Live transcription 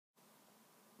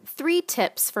3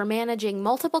 tips for managing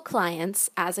multiple clients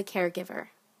as a caregiver.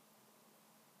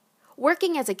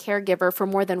 Working as a caregiver for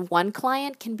more than one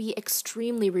client can be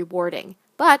extremely rewarding,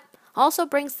 but also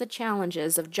brings the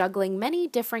challenges of juggling many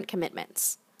different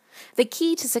commitments. The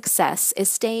key to success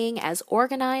is staying as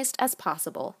organized as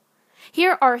possible.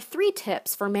 Here are 3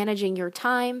 tips for managing your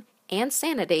time and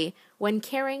sanity when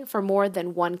caring for more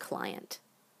than one client.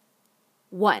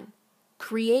 1.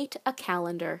 Create a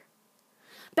calendar.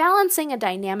 Balancing a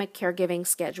dynamic caregiving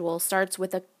schedule starts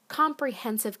with a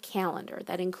comprehensive calendar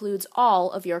that includes all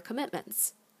of your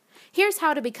commitments. Here's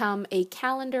how to become a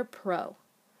calendar pro.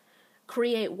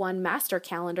 Create one master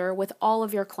calendar with all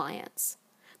of your clients.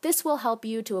 This will help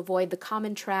you to avoid the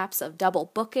common traps of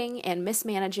double booking and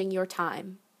mismanaging your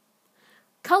time.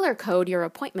 Color code your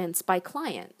appointments by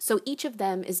client so each of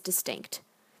them is distinct.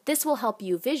 This will help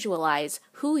you visualize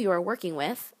who you are working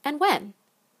with and when.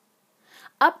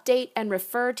 Update and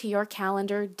refer to your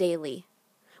calendar daily.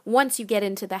 Once you get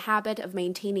into the habit of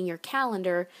maintaining your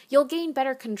calendar, you'll gain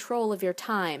better control of your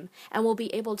time and will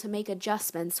be able to make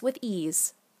adjustments with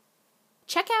ease.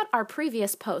 Check out our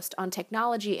previous post on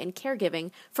technology and caregiving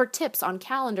for tips on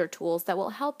calendar tools that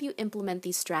will help you implement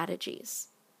these strategies.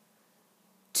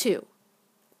 2.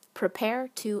 Prepare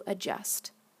to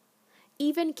adjust.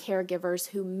 Even caregivers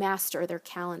who master their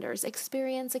calendars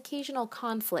experience occasional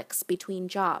conflicts between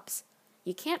jobs.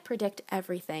 You can't predict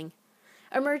everything.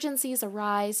 Emergencies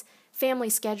arise, family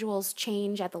schedules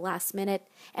change at the last minute,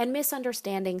 and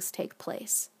misunderstandings take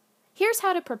place. Here's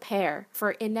how to prepare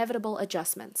for inevitable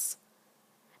adjustments.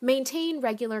 Maintain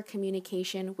regular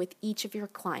communication with each of your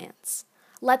clients.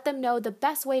 Let them know the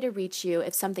best way to reach you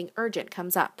if something urgent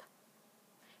comes up.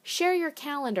 Share your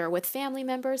calendar with family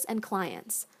members and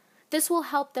clients. This will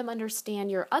help them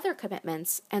understand your other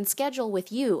commitments and schedule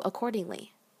with you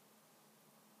accordingly.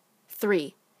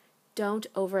 3. Don't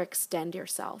overextend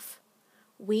yourself.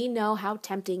 We know how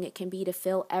tempting it can be to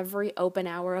fill every open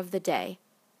hour of the day.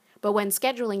 But when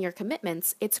scheduling your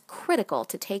commitments, it's critical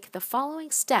to take the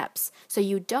following steps so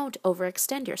you don't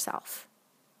overextend yourself.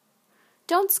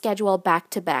 Don't schedule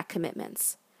back-to-back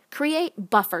commitments. Create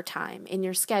buffer time in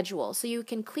your schedule so you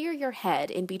can clear your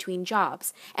head in between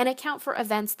jobs and account for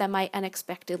events that might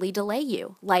unexpectedly delay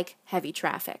you, like heavy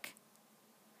traffic.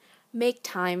 Make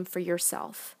time for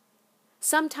yourself.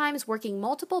 Sometimes working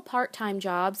multiple part-time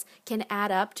jobs can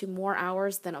add up to more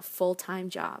hours than a full-time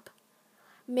job.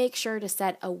 Make sure to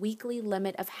set a weekly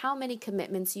limit of how many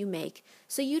commitments you make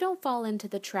so you don't fall into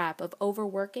the trap of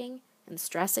overworking and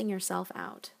stressing yourself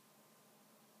out.